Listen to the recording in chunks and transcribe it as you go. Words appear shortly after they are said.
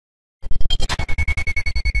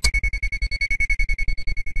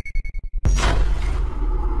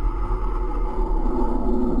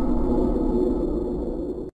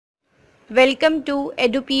Welcome to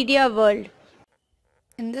Edupedia World.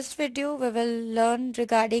 In this video, we will learn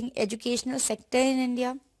regarding educational sector in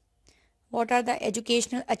India, what are the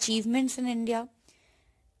educational achievements in India,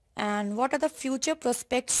 and what are the future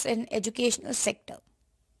prospects in educational sector.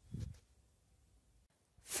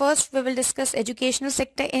 First, we will discuss educational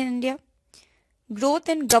sector in India. Growth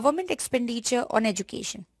in government expenditure on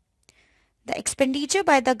education. The expenditure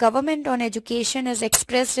by the government on education is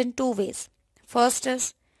expressed in two ways. First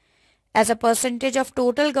is as a percentage of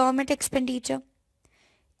total government expenditure.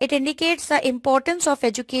 It indicates the importance of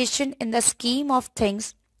education in the scheme of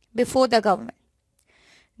things before the government.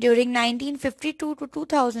 During 1952 to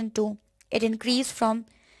 2002, it increased from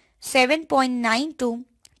 7.92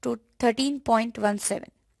 to 13.17.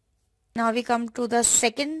 Now we come to the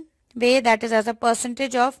second way, that is as a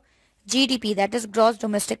percentage of GDP, that is gross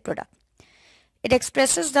domestic product. It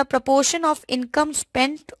expresses the proportion of income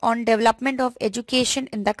spent on development of education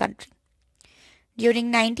in the country.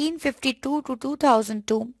 During 1952 to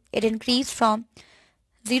 2002, it increased from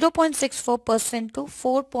 0.64% to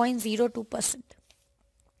 4.02%.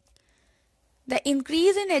 The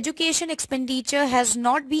increase in education expenditure has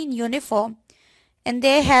not been uniform and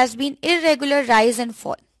there has been irregular rise and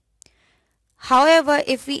fall. However,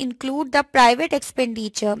 if we include the private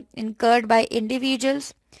expenditure incurred by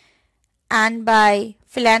individuals and by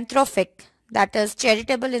philanthropic, that is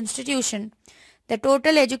charitable institution, the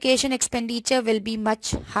total education expenditure will be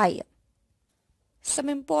much higher. Some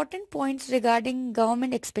important points regarding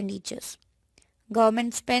government expenditures.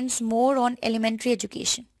 Government spends more on elementary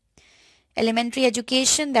education. Elementary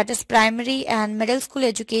education, that is primary and middle school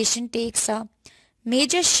education, takes a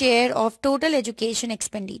major share of total education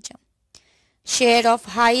expenditure. Share of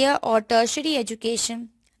higher or tertiary education,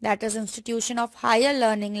 that is institution of higher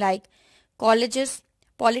learning like colleges,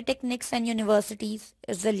 polytechnics and universities,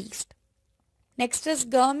 is the least. Next is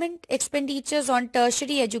government expenditures on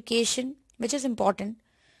tertiary education, which is important.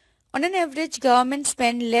 On an average, government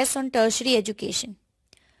spend less on tertiary education.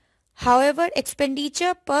 However,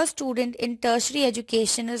 expenditure per student in tertiary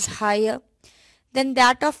education is higher than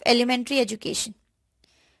that of elementary education.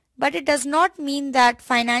 But it does not mean that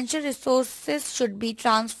financial resources should be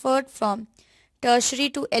transferred from tertiary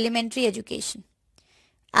to elementary education.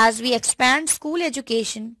 As we expand school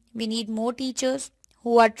education, we need more teachers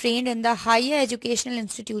who are trained in the higher educational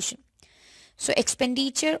institution. So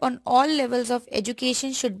expenditure on all levels of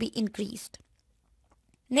education should be increased.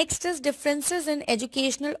 Next is differences in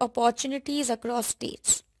educational opportunities across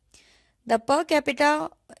states. The per capita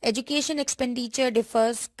education expenditure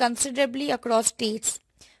differs considerably across states,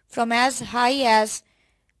 from as high as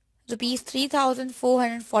Rs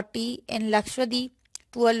 3,440 in Lakshadweep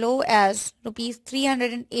to a low as Rs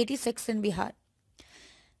 386 in Bihar.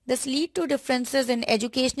 This leads to differences in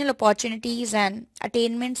educational opportunities and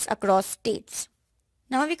attainments across states.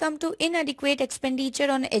 Now we come to inadequate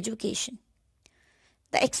expenditure on education.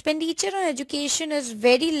 The expenditure on education is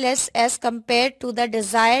very less as compared to the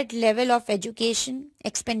desired level of education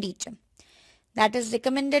expenditure that is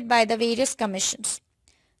recommended by the various commissions.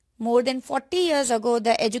 More than 40 years ago,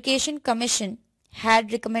 the Education Commission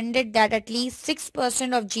had recommended that at least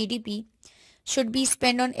 6% of GDP should be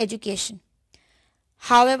spent on education.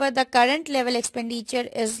 However, the current level expenditure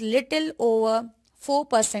is little over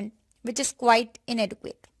 4%, which is quite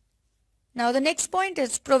inadequate. Now the next point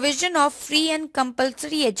is provision of free and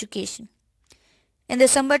compulsory education. In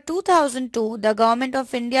December 2002, the Government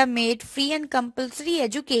of India made free and compulsory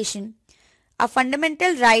education a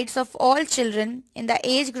fundamental rights of all children in the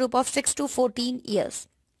age group of 6 to 14 years.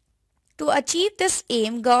 To achieve this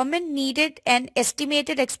aim, government needed an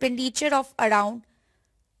estimated expenditure of around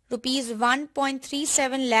Rupees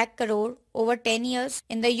 1.37 lakh crore over 10 years.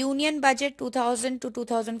 In the Union Budget 2000 to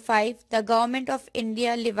 2005, the Government of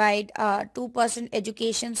India levied a 2%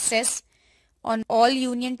 education cess on all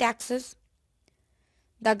union taxes.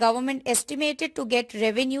 The government estimated to get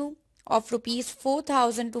revenue of Rupees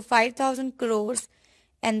 4,000 to 5,000 crores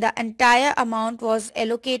and the entire amount was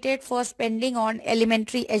allocated for spending on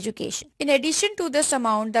elementary education. In addition to this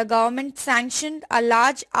amount, the government sanctioned a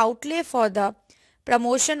large outlay for the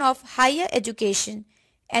promotion of higher education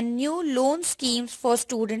and new loan schemes for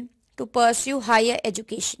students to pursue higher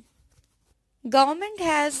education. Government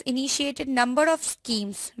has initiated number of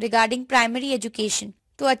schemes regarding primary education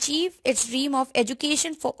to achieve its dream of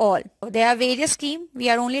education for all. There are various schemes. We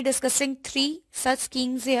are only discussing 3 such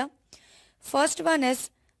schemes here. First one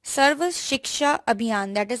is Sarva Shiksha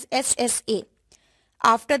Abhiyan, that is SSA.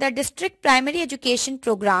 After the district primary education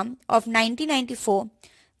program of 1994,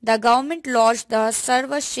 the government launched the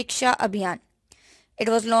Sarva Shiksha Abhiyan. It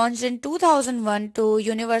was launched in 2001 to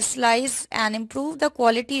universalize and improve the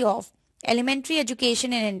quality of elementary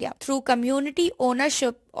education in India through community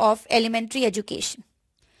ownership of elementary education.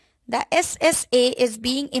 The SSA is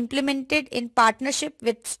being implemented in partnership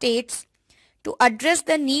with states to address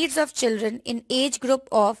the needs of children in age group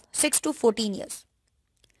of 6 to 14 years.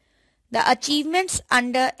 The achievements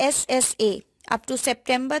under SSA up to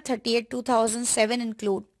September 30, 2007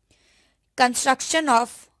 include construction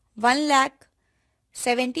of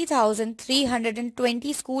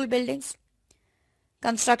 1,70,320 school buildings,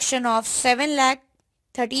 construction of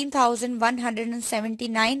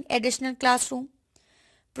 7,13,179 additional classrooms,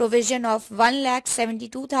 provision of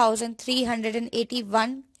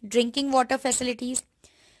 1,72,381 drinking water facilities,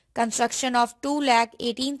 construction of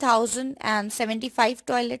 2,18,075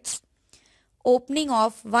 toilets, opening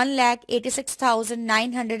of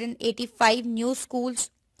 1,86,985 new schools,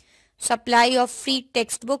 supply of free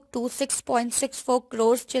textbook to 6.64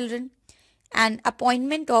 crores children, and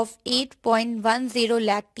appointment of 8.10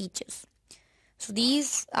 lakh teachers. So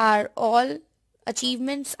these are all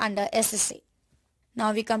achievements under SSA.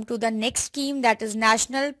 Now we come to the next scheme, that is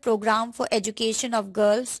National Program for Education of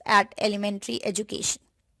Girls at Elementary Education.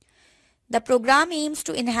 The program aims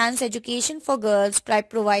to enhance education for girls by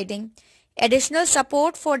providing additional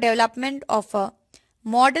support for development of a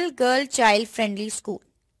model girl child friendly school.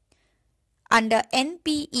 Under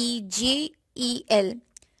NPEJEL,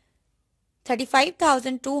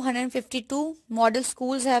 35,252 model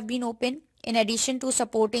schools have been opened in addition to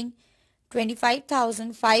supporting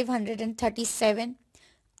 25,537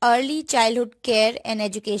 early childhood care and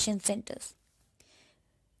education centers.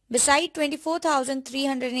 Beside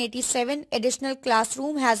 24,387 additional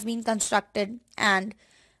classroom has been constructed and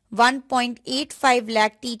 1.85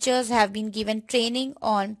 lakh teachers have been given training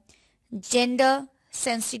on gender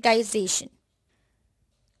sensitization.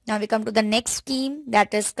 Now we come to the next scheme,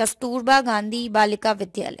 that is Kasturba Gandhi Balika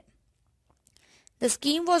Vidyalaya. The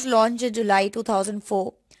scheme was launched in July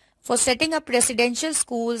 2004 for setting up residential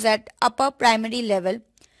schools at upper primary level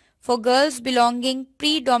for girls belonging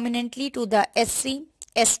predominantly to the SC,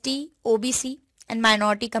 ST, OBC and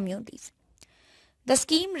minority communities. The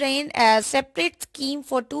scheme ran as separate scheme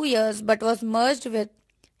for 2 years but was merged with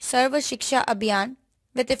Sarva Shiksha Abhiyan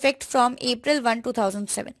with effect from April 1,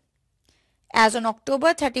 2007. As on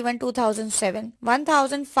October 31, 2007,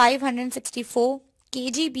 1,564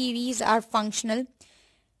 KGBVs are functional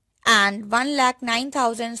and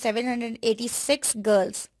 1,09,786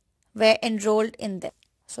 girls were enrolled in them.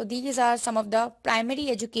 So these are some of the primary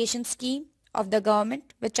education scheme of the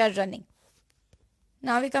government which are running.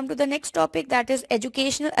 Now we come to the next topic, that is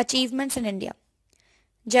educational achievements in India.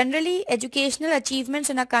 Generally, educational achievements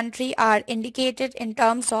in a country are indicated in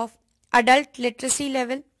terms of adult literacy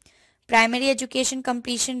level, primary education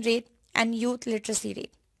completion rate and youth literacy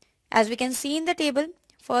rate. As we can see in the table,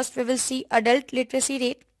 first we will see adult literacy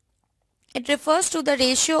rate. It refers to the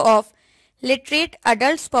ratio of literate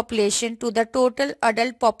adults population to the total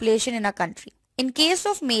adult population in a country. In case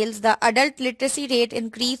of males, the adult literacy rate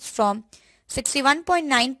increased from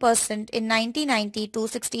 61.9% in 1990 to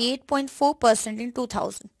 68.4% in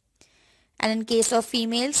 2000. And in case of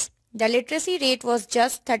females, the literacy rate was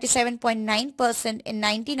just 37.9% in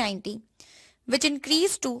 1990, which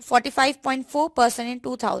increased to 45.4% in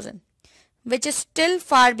 2000, which is still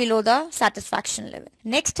far below the satisfaction level.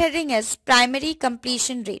 Next heading is primary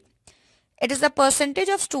completion rate. It is the percentage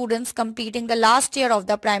of students completing the last year of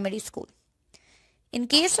the primary school. In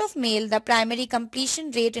case of male, the primary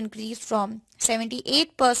completion rate increased from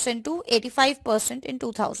 78% to 85% in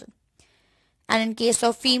 2000. And in case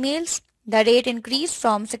of females, the rate increased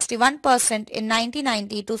from 61% in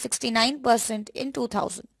 1990 to 69% in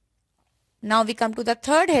 2000. Now we come to the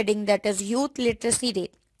third heading, that is youth literacy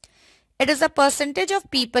rate. It is the percentage of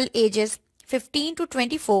people ages 15 to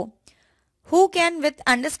 24 who can with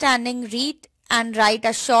understanding read and write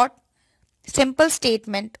a short, simple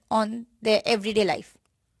statement on their everyday life.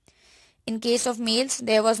 In case of males,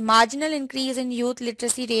 there was marginal increase in youth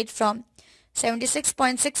literacy rate from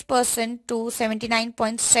 76.6% to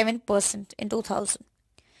 79.7% in 2000.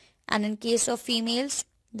 And in case of females,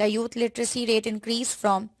 the youth literacy rate increased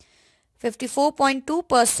from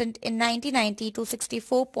 54.2% in 1990 to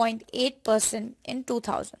 64.8% in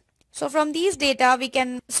 2000. So from these data, we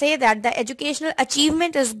can say that the educational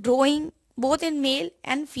achievement is growing both in male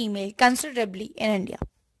and female considerably in India.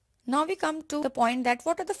 Now we come to the point that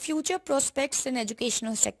what are the future prospects in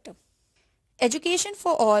educational sector? Education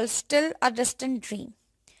for all still a distant dream.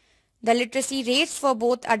 The literacy rates for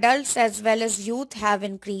both adults as well as youth have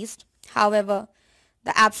increased. However,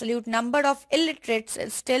 the absolute number of illiterates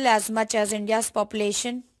is still as much as India's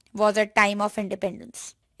population was at time of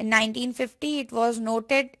independence. In 1950, it was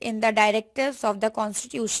noted in the directives of the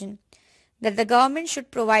Constitution that the government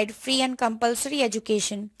should provide free and compulsory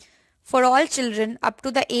education for all children up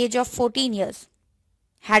to the age of 14 years.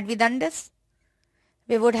 Had we done this,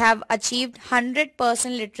 we would have achieved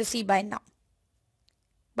 100% literacy by now.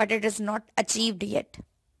 But it is not achieved yet.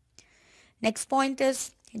 Next point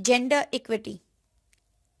is gender equity.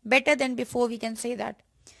 Better than before, we can say that.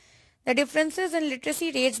 The differences in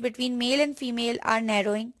literacy rates between male and female are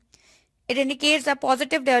narrowing. It indicates a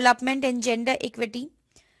positive development in gender equity.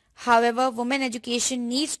 However, women education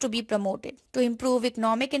needs to be promoted to improve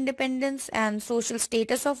economic independence and social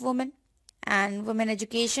status of women. And women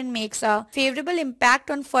education makes a favorable impact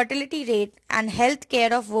on fertility rate and health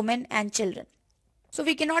care of women and children. So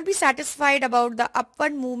we cannot be satisfied about the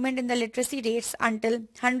upward movement in the literacy rates until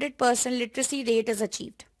 100% literacy rate is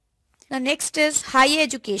achieved. The next is higher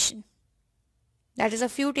education. That is a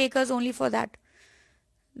few takers only for that.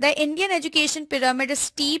 The Indian education pyramid is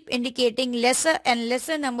steep, indicating lesser and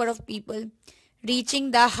lesser number of people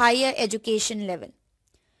reaching the higher education level.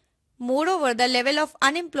 Moreover, the level of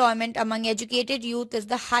unemployment among educated youth is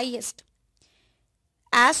the highest.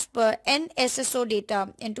 As per NSSO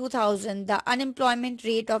data in 2000, the unemployment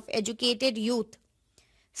rate of educated youth,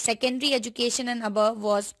 secondary education and above,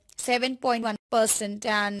 was 7.1%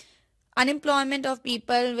 and unemployment of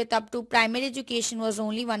people with up to primary education was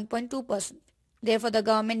only 1.2%. Therefore, the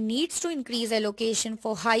government needs to increase allocation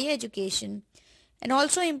for higher education and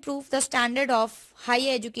also improve the standard of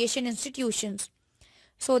higher education institutions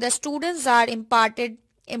so the students are imparted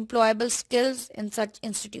employable skills in such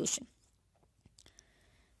institution.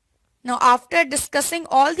 Now, after discussing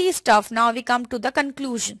all these stuff, now we come to the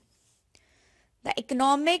conclusion. The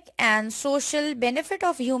economic and social benefit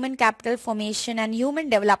of human capital formation and human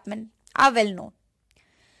development are well known.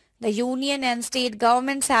 The union and state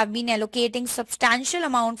governments have been allocating substantial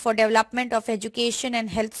amount for development of education and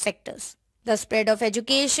health sectors. The spread of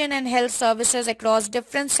education and health services across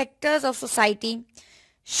different sectors of society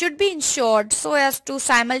should be ensured so as to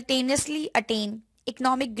simultaneously attain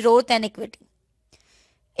economic growth and equity.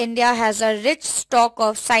 India has a rich stock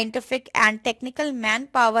of scientific and technical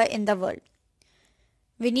manpower in the world.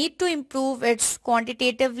 We need to improve it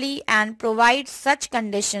quantitatively and provide such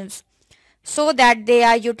conditions so that they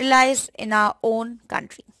are utilized in our own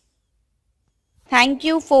country. Thank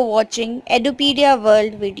you for watching Edupedia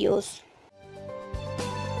World videos.